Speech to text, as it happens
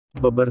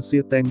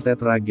Bebersih tank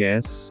tetra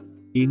guys.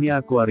 Ini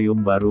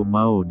akuarium baru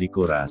mau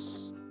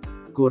dikuras.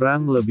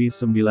 Kurang lebih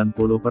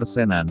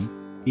 90%-an.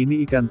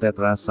 Ini ikan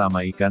tetra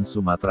sama ikan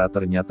Sumatra,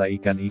 ternyata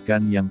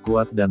ikan-ikan yang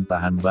kuat dan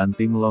tahan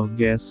banting loh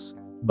guys.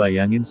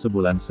 Bayangin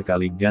sebulan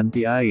sekali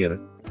ganti air.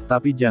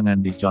 Tapi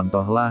jangan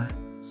dicontoh lah.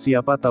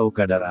 Siapa tahu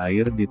kadar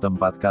air di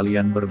tempat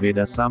kalian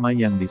berbeda sama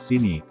yang di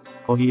sini.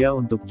 Oh iya,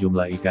 untuk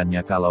jumlah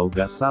ikannya kalau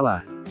gak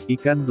salah,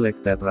 ikan black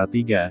tetra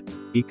 3,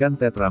 ikan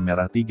tetra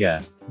merah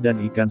 3,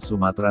 dan ikan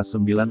Sumatra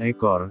 9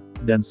 ekor,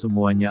 dan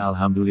semuanya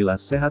alhamdulillah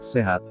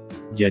sehat-sehat.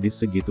 Jadi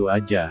segitu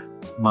aja.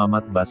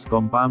 Mamat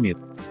Baskom pamit.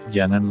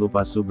 Jangan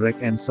lupa subrek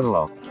and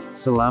serlok.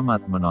 Selamat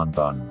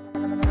menonton.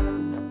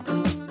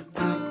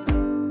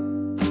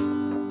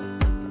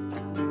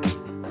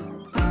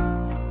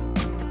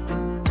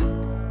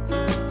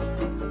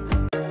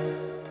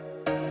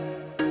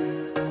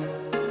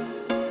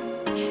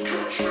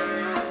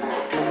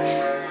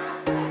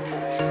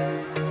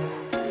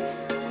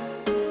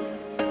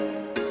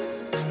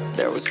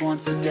 There was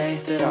once a day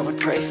that I would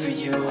pray for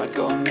you. I'd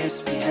go and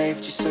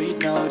misbehave just so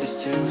you'd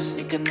notice too.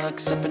 Sneaking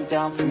looks up and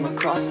down from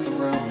across the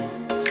room.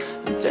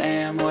 And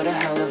damn, what a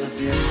hell of a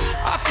view.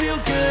 I feel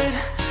good,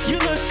 you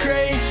look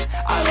great.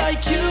 I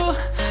like you,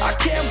 I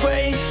can't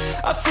wait.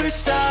 A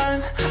first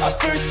time, a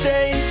first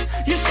date.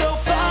 You're so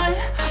fine,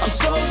 I'm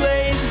so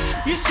late.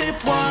 You sip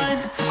wine,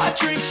 I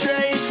drink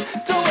straight.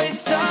 Don't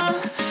waste time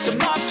to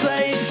my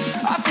place.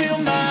 I feel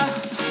my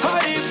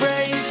heart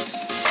erase.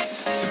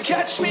 So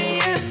catch me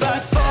if I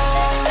fall.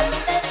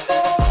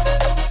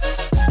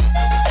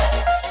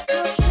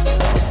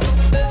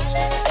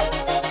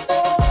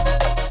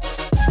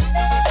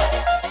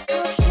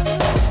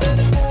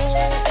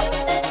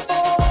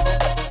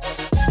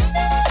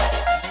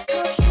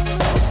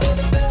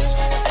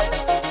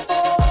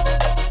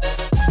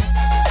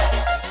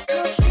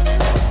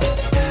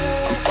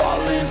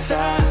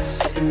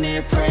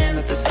 Praying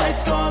that this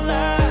night's gonna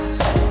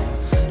last.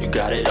 You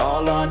got it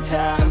all on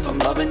tap. I'm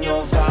loving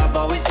your vibe,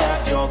 always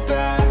have your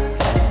back.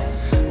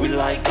 We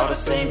like all the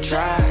same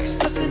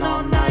tracks. Listen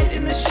all night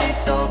in the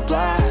sheets all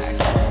black.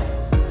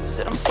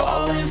 Said I'm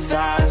falling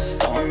fast.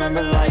 Don't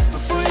remember life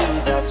before you,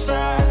 that's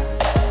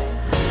fact.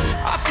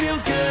 I feel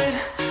good,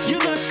 you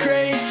look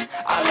great.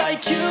 I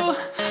like you,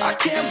 I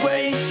can't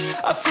wait.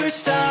 A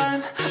first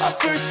time, a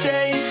first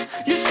date.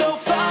 You're so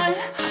fine,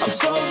 I'm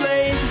so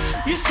late.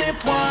 You sip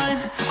wine,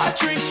 I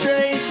drink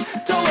straight.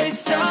 Don't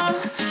waste time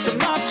to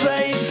my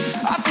place.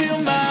 I feel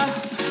my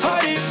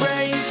heart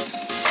erase.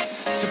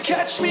 So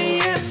catch me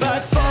if I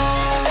fall.